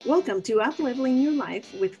Welcome to Up Leveling Your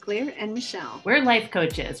Life with Claire and Michelle. We're life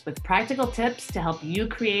coaches with practical tips to help you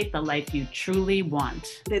create the life you truly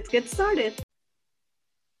want. Let's get started.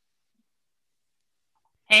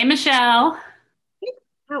 Hey, Michelle. Hey,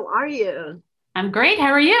 how are you? I'm great. How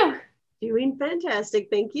are you? Doing fantastic.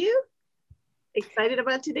 Thank you. Excited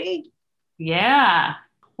about today. Yeah.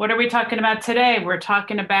 What are we talking about today? We're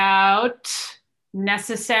talking about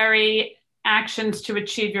necessary actions to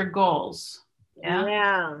achieve your goals.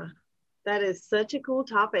 Yeah, that is such a cool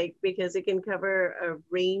topic because it can cover a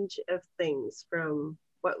range of things from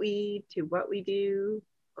what we eat to what we do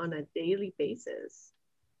on a daily basis.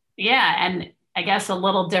 Yeah. And I guess a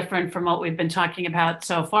little different from what we've been talking about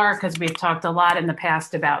so far, because we've talked a lot in the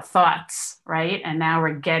past about thoughts, right? And now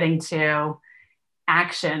we're getting to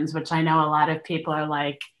actions, which I know a lot of people are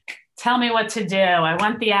like, tell me what to do. I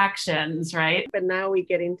want the actions, right? But now we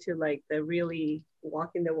get into like the really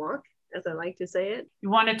walking the walk, as I like to say it. You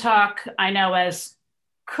want to talk, I know as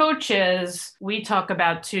coaches, we talk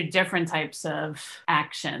about two different types of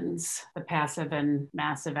actions, the passive and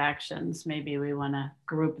massive actions. Maybe we want to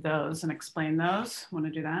group those and explain those. Want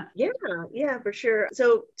to do that? Yeah, for sure.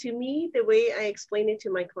 So to me, the way I explain it to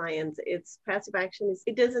my clients, it's passive action.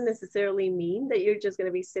 It doesn't necessarily mean that you're just going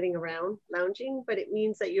to be sitting around lounging, but it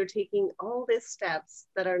means that you're taking all these steps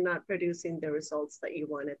that are not producing the results that you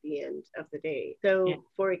want at the end of the day. So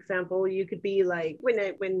for example, you could be like, when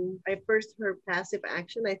I first heard passive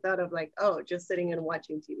action, I thought of like, oh, just sitting and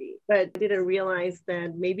watching TV, but I didn't realize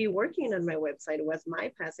that maybe working on my website was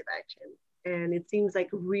my passive action. And it seems like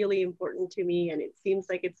really important to me, and it seems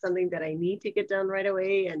like it's something that I need to get done right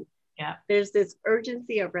away, and there's this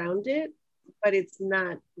urgency around it, but it's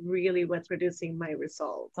not really what's producing my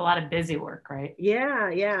results. It's a lot of busy work, right?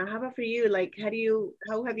 Yeah. How about for you? Like,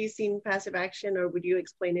 how have you seen passive action, or would you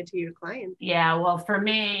explain it to your clients? Yeah, well, for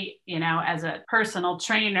me, as a personal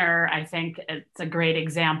trainer, I think it's a great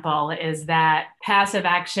example is that passive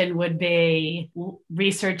action would be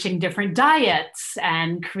researching different diets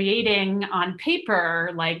and creating on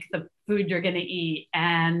paper, like the food you're going to eat,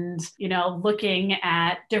 and looking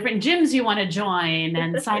at different gyms you want to join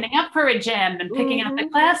and signing up for a gym and picking out the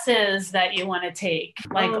classes that you want to take,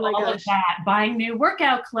 like all of that, buying new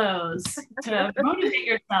workout clothes to motivate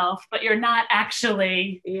yourself, but you're not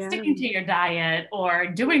actually sticking to your diet or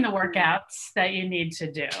doing the workouts that you need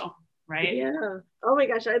to do, right? Yeah. Oh my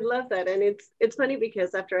gosh, I love that. And it's funny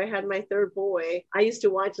because after I had my third boy, I used to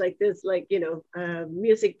watch like this, like,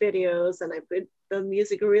 music videos, and I put the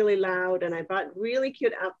music really loud, and I bought really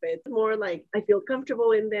cute outfits, more like I feel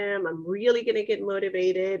comfortable in them. I'm really going to get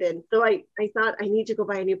motivated. And so I thought I need to go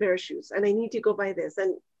buy a new pair of shoes, and I need to go buy this.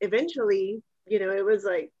 And eventually, it was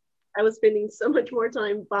like, I was spending so much more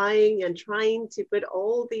time buying and trying to put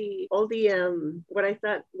all the what I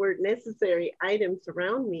thought were necessary items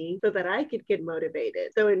around me so that I could get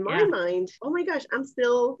motivated. So in my mind, oh my gosh, I'm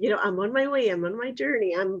still, I'm on my way. I'm on my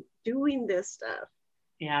journey. I'm doing this stuff.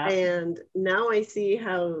 Yeah. And now I see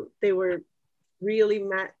how they were really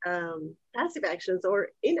passive actions or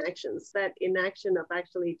inactions, that inaction of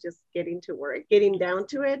actually just getting to work, getting down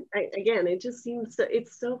to it. Again, it just seems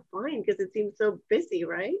it's so fine because it seems so busy,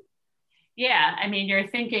 right? Yeah, I mean, you're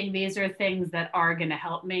thinking these are things that are going to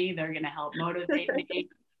help me, they're going to help motivate me,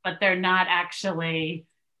 but they're not actually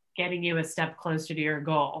getting you a step closer to your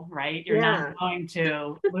goal, right? You're not going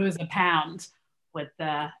to lose a pound with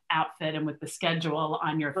the outfit and with the schedule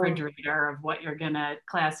on your refrigerator of what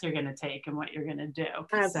class you're gonna take and what you're gonna do.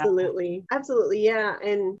 Absolutely. Yeah.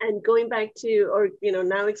 And going back to, or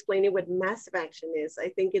now explaining what massive action is, I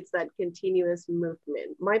think it's that continuous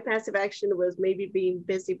movement. My passive action was maybe being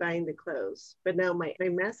busy buying the clothes, but now my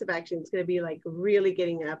massive action is going to be like really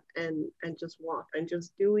getting up and just walk and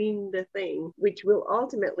just doing the thing, which will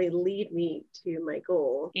ultimately lead me to my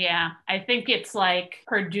goal. Yeah, I think it's like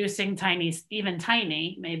producing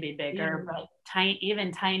tiny, maybe bigger, but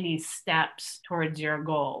even tiny steps towards your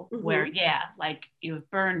goal where, like you've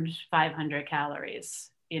burned 500 calories,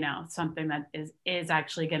 something that is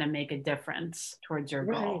actually going to make a difference towards your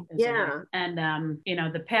goal. Yeah. And,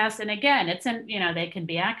 the past, and again, it's they can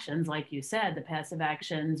be actions, like you said, the passive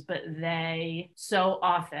actions, but they so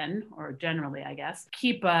often, or generally, I guess,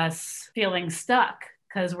 keep us feeling stuck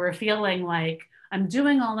because we're feeling like, I'm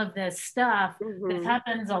doing all of this stuff. This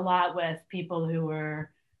happens a lot with people who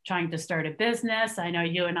are trying to start a business. I know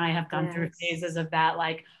you and I have gone through phases of that.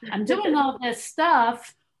 Like, I'm doing all this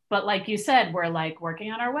stuff, but like you said, we're like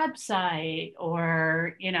working on our website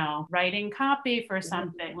or, writing copy for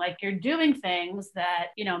something. Like you're doing things that,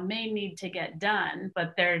 may need to get done,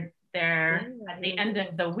 but they're at the end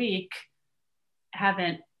of the week,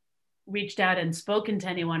 haven't reached out and spoken to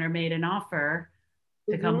anyone or made an offer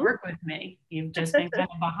to come Mm-hmm. work with me. You've just been kind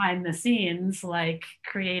of behind the scenes, like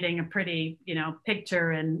creating a pretty,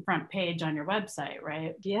 picture and front page on your website,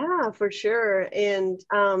 right? Yeah, for sure. And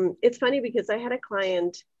it's funny because I had a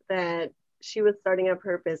client that she was starting up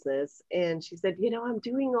her business and she said, I'm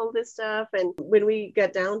doing all this stuff. And when we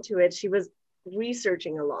got down to it, she was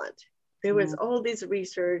researching a lot. There was Yeah. all this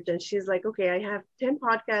research, and she's like, okay, I have 10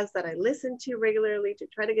 podcasts that I listen to regularly to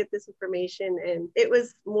try to get this information. And it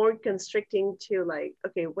was more constricting to like,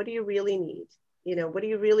 okay, what do you really need? What do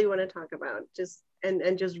you really want to talk about? Just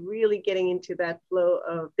and just really getting into that flow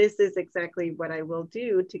of this is exactly what I will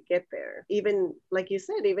do to get there. Even like you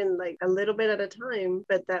said, even like a little bit at a time,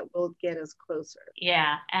 but that will get us closer.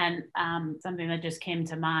 Yeah. And something that just came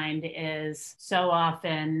to mind is so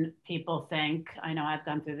often people think, I know I've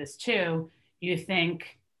gone through this too, you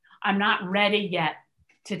think, I'm not ready yet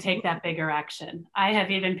to take that bigger action. I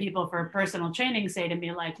have even people for personal training say to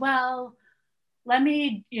me, like, well, let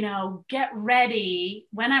me, get ready.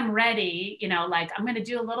 When I'm ready, like I'm going to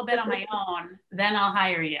do a little bit on my own, then I'll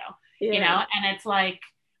hire you, Yeah. and it's like,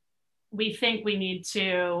 we think we need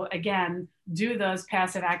to, again, do those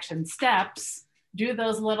passive action steps, do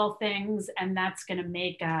those little things, and that's going to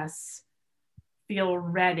make us feel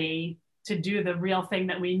ready to do the real thing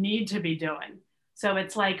that we need to be doing. So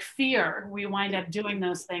it's like fear. We wind up doing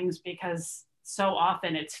those things because so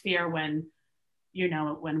often it's fear when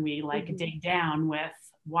we like Mm-hmm. dig down with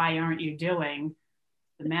why aren't you doing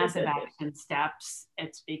the massive action steps.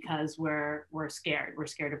 It's because we're scared. We're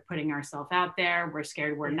scared of putting ourselves out there. We're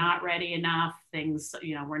scared we're not ready enough. Things,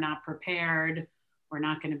 we're not prepared. We're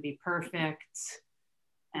not going to be perfect.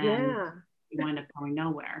 And Yeah, we wind up going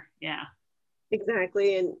nowhere. Yeah.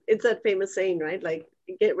 exactly. And it's that famous saying, right? Like,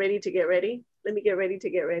 get ready to get ready. Let me get ready to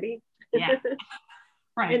get ready. Yeah. And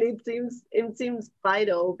Right. it seems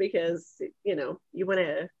vital because you want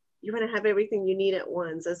to have everything you need at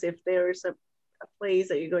once, as if there's a place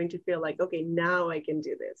that you're going to feel like, okay, now I can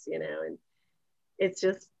do this, and it's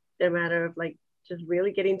just a matter of like just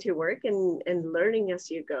really getting to work and learning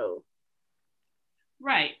as you go.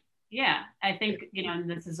 Right. Yeah. I think,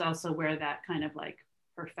 and this is also where that kind of like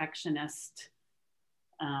perfectionist,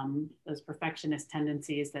 those perfectionist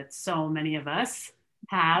tendencies that so many of us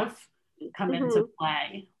have come into Mm-hmm.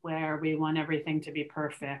 play, where we want everything to be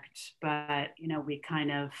perfect, but we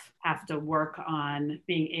kind of have to work on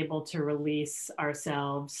being able to release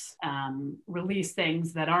ourselves, release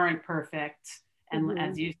things that aren't perfect, and Mm-hmm.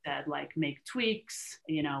 as you said, like make tweaks,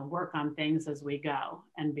 work on things as we go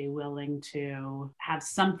and be willing to have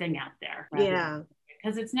something out there rather than, Yeah.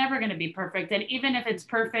 because it's never going to be perfect. And even if it's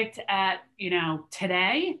perfect at,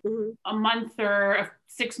 today, Mm-hmm. a month or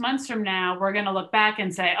 6 months from now, we're going to look back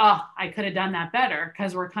and say, oh, I could have done that better,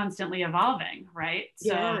 because we're constantly evolving, right?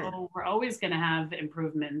 Yeah. So we're always going to have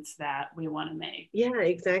improvements that we want to make. Yeah,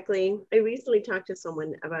 exactly. I recently talked to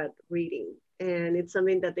someone about reading, and it's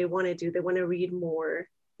something that they want to do. They want to read more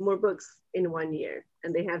books in 1 year,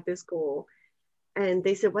 and they have this goal. And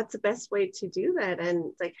they said, what's the best way to do that?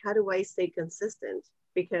 And like, how do I stay consistent?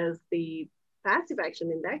 Because the passive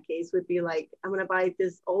action in that case would be like, I'm going to buy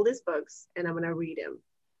all these books and I'm going to read them.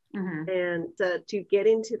 Mm-hmm. And to get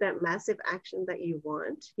into that massive action that you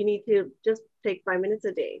want, you need to just take 5 minutes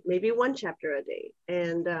a day, maybe one chapter a day.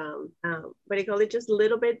 And what do you call it? Just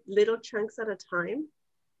little chunks at a time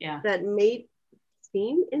Yeah. that may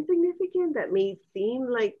seem insignificant, that may seem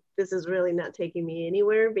like this is really not taking me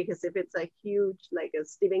anywhere. Because if it's a huge, like a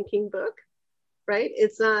Stephen King book, right?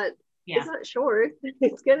 It's Yeah. not short.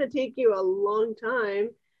 It's gonna take you a long time.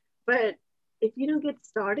 But if you don't get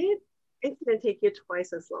started, it's gonna take you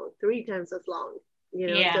twice as long, three times as long.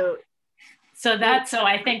 Yeah. So So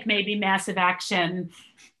I think maybe massive action,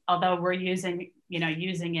 although we're using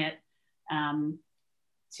it, um,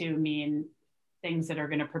 to mean things that are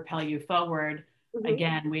going to propel you forward. mhm,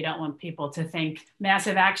 Again, we don't want people to think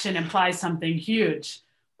massive action implies something huge,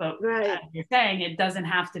 but right. as you're saying, it doesn't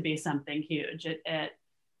have to be something huge.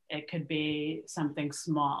 It could be something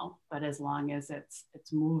small, but as long as it's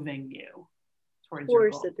moving you towards your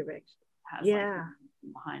Towards goal, the direction. has like Yeah,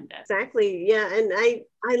 behind it. exactly. Yeah. And I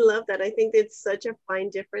love that. I think it's such a fine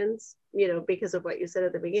difference, because of what you said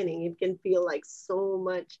at the beginning. It can feel like so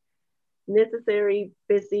much necessary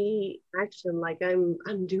busy action, like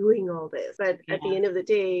I'm doing all this, but at the Yeah. end of the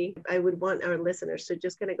day, I would want our listeners to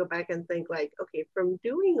just kind of go back and think like, okay, from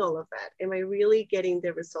doing all of that, am I really getting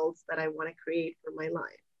the results that I want to create for my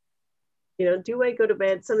life? Do I go to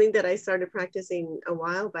bed? Something that I started practicing a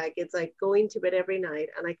while back, it's like going to bed every night,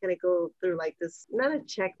 and I kind of go through like this, not a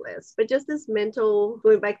checklist, but just this mental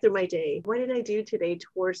going back through my day. What did I do today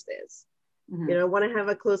towards this? You know, I want to have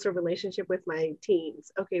a closer relationship with my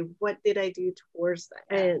teens. Okay, what did I do towards that?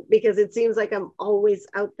 And because it seems like I'm always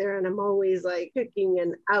out there and I'm always like cooking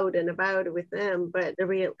and out and about with them. But the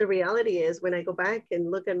reality is when I go back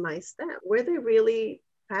and look at my step, were they really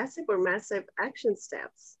passive or massive action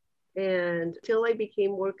steps? And until I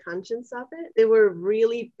became more conscious of it, they were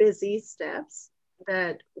really busy steps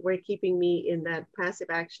that were keeping me in that passive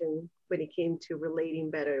action when it came to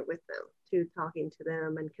relating better with them, to talking to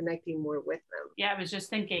them and connecting more with them. Yeah, I was just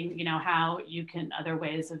thinking, you know, how you can, other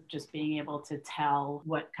ways of just being able to tell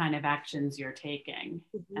what kind of actions you're taking.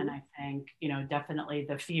 Mm-hmm. And I think, you know, definitely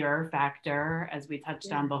the fear factor, as we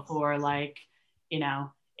touched on before, like, you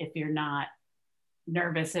know, if you're not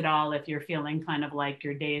nervous at all, if you're feeling kind of like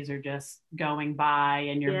your days are just going by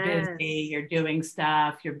and you're busy, you're doing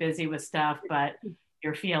stuff, you're busy with stuff, but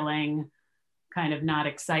you're feeling kind of not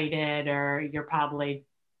excited, or you're probably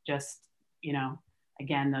just, you know,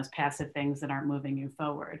 again, those passive things that aren't moving you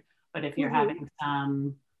forward. But if you're having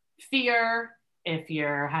some fear, if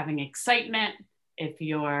you're having excitement, if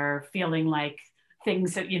you're feeling like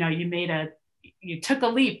things that, you know, you took a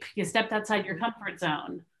leap, you stepped outside your comfort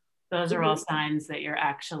zone, those are all signs that you're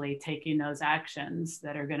actually taking those actions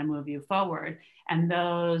that are going to move you forward. And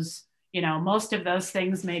those, you know, most of those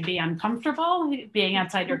things may be uncomfortable, being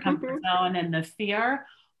outside your comfort zone and the fear,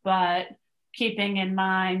 but keeping in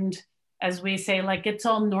mind, as we say, like, it's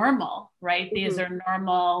all normal, right? These are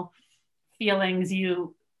normal feelings,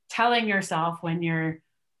 you telling yourself when you're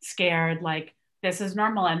scared, like, this is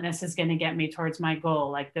normal and this is going to get me towards my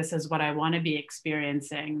goal. Like, this is what I want to be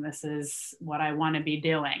experiencing. This is what I want to be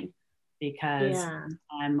doing because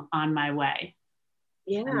I'm on my way.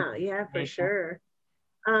 Yeah, for sure.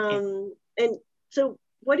 And so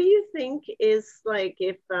what do you think is like,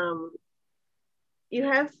 if you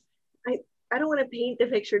have, I don't want to paint the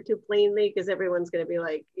picture too plainly because everyone's going to be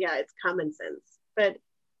like, yeah, it's common sense. But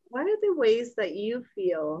what are the ways that you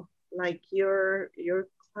feel like your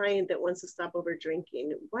client that wants to stop over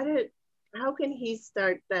drinking, how can he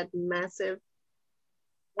start that massive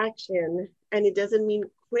action? And it doesn't mean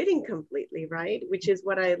quitting completely, right? Which is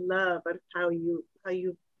what I love of how you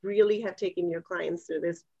really have taken your clients through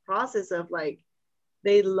this process of like,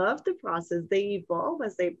 they love the process, they evolve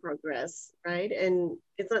as they progress, right? And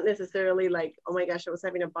it's not necessarily like, oh my gosh, I was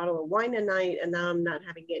having a bottle of wine a night and now I'm not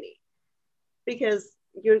having any. Because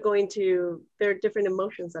there are different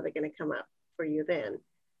emotions that are going to come up for you then.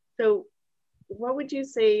 So what would you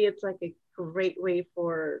say it's like a great way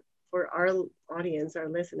for our audience, our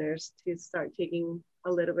listeners, to start taking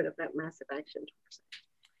a little bit of that massive action towards it?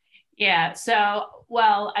 Yeah. So,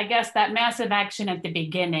 well, I guess that massive action at the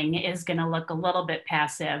beginning is going to look a little bit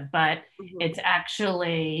passive, but it's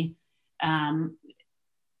actually,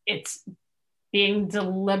 it's being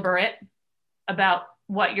deliberate about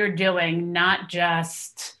what you're doing, not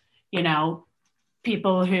just, you know,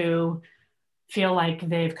 people who feel like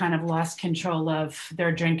they've kind of lost control of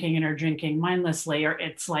their drinking and are drinking mindlessly, or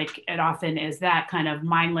it's like, it often is that kind of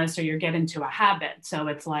mindless, or you get into a habit. So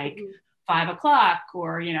it's like 5 o'clock,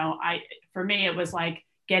 or, you know, for me, it was like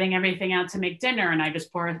getting everything out to make dinner and I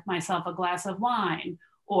just pour myself a glass of wine,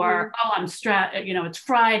 or, oh, I'm stressed, you know, it's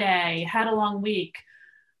Friday, had a long week,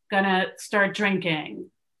 gonna start drinking,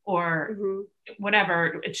 or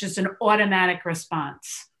whatever. It's just an automatic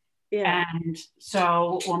response. Yeah. And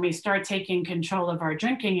so when we start taking control of our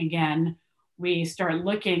drinking again, we start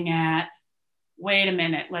looking at, wait a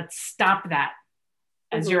minute, let's stop that.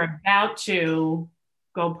 As you're about to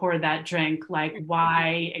go pour that drink, like,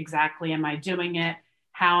 why exactly am I doing it?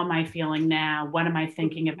 How am I feeling now? What am I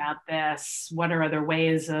thinking about this? What are other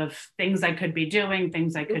ways of things I could be doing,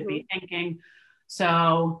 things I could be thinking?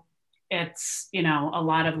 So it's, you know, a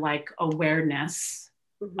lot of like awareness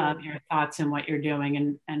of your thoughts and what you're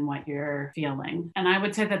doing and what you're feeling. And I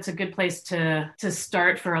would say that's a good place to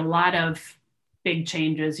start for a lot of big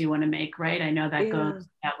changes you want to make, right? I know that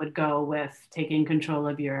that would go with taking control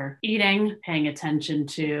of your eating, paying attention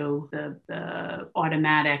to the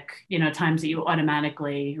automatic, you know, times that you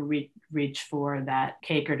automatically reach for that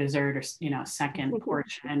cake or dessert, or, you know, second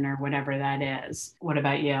portion or whatever that is. What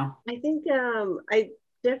about you? I think I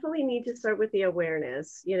definitely need to start with the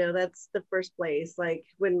awareness. You know, that's the first place. Like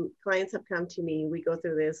when clients have come to me, we go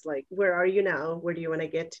through this, like, where are you now? Where do you want to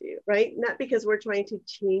get to? Right? Not because we're trying to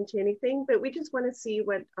change anything, but we just want to see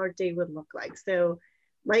what our day would look like. So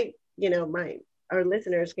our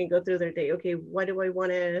listeners can go through their day. Okay, what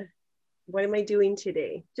am I doing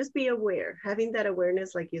today? Just be aware. Having that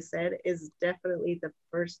awareness, like you said, is definitely the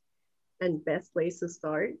first and best place to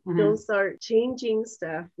start. Don't start changing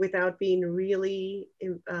stuff without being really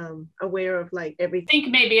aware of like everything. I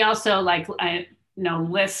think maybe also like,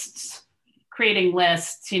 lists creating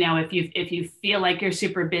lists, if you feel like you're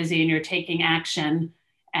super busy and you're taking action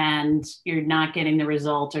and you're not getting the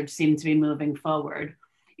result or seem to be moving forward,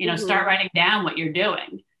 start writing down what you're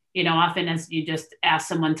doing. Often as you just ask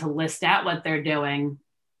someone to list out what they're doing,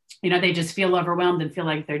 they just feel overwhelmed and feel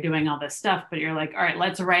like they're doing all this stuff, but you're like, all right,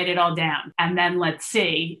 let's write it all down. And then let's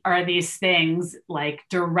see, are these things like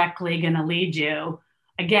directly going to lead you?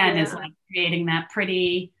 Again, is like creating that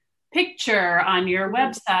pretty picture on your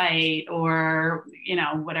website or,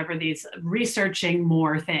 whatever, these researching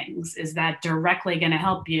more things. Is that directly going to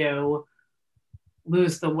help you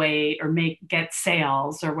lose the weight or get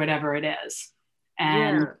sales or whatever it is?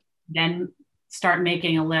 And then start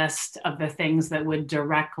making a list of the things that would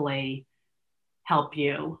directly help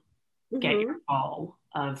you get your goal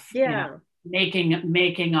of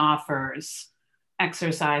making offers,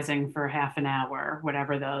 exercising for half an hour,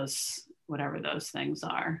 whatever those things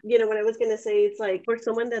are. What I was going to say, it's like for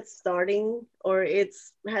someone that's starting or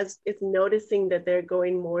it's noticing that they're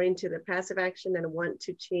going more into the passive action and want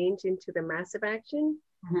to change into the massive action.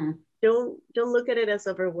 Don't look at it as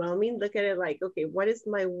overwhelming. Look at it like, okay, what is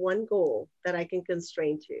my one goal that I can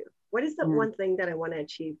constrain to? What is the one thing that I want to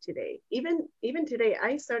achieve today? Even today,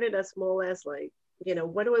 I started as small as like,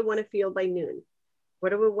 what do I want to feel by noon? What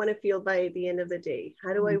do I want to feel by the end of the day?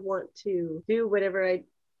 How do I want to do whatever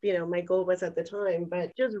my goal was at the time?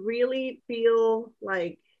 But just really feel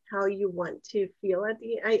like how you want to feel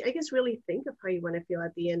I guess really think of how you want to feel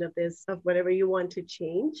at the end of this, of whatever you want to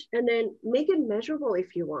change, and then make it measurable.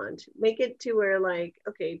 If you want, make it to where like,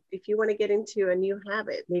 okay, if you want to get into a new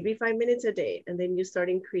habit, maybe 5 minutes a day, and then you start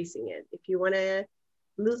increasing it. If you want to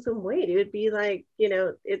lose some weight, it would be like,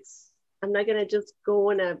 I'm not going to just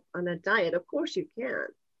go on a diet. Of course you can,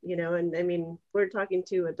 and I mean, we're talking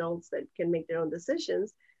to adults that can make their own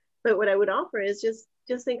decisions. But what I would offer is just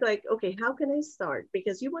think like, okay, how can I start?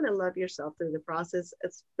 Because you want to love yourself through the process,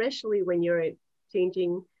 especially when you're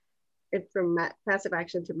changing it from passive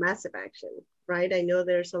action to massive action, right? I know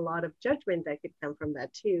there's a lot of judgment that could come from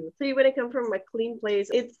that too. So you want to come from a clean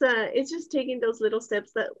place. It's just taking those little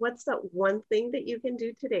steps. That what's that one thing that you can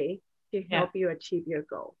do today to help you achieve your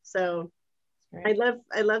goal? So I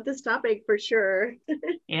love this topic for sure.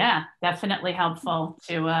 Yeah, definitely helpful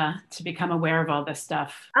to become aware of all this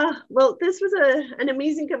stuff. Well, this was an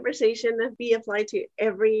amazing conversation that be applied to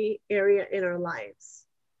every area in our lives.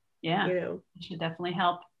 Yeah, it should definitely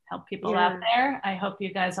help people out there. I hope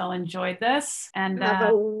you guys all enjoyed this, and have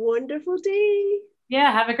a wonderful day.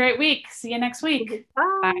 Yeah, have a great week. See you next week.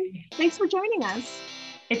 Bye. Thanks for joining us.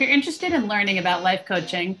 If you're interested in learning about life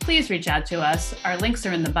coaching, please reach out to us. Our links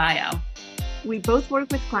are in the bio. We both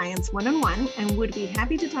work with clients one-on-one and would be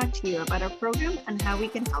happy to talk to you about our program and how we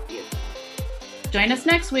can help you. Join us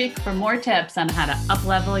next week for more tips on how to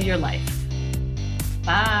up-level your life.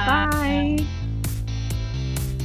 Bye. Bye.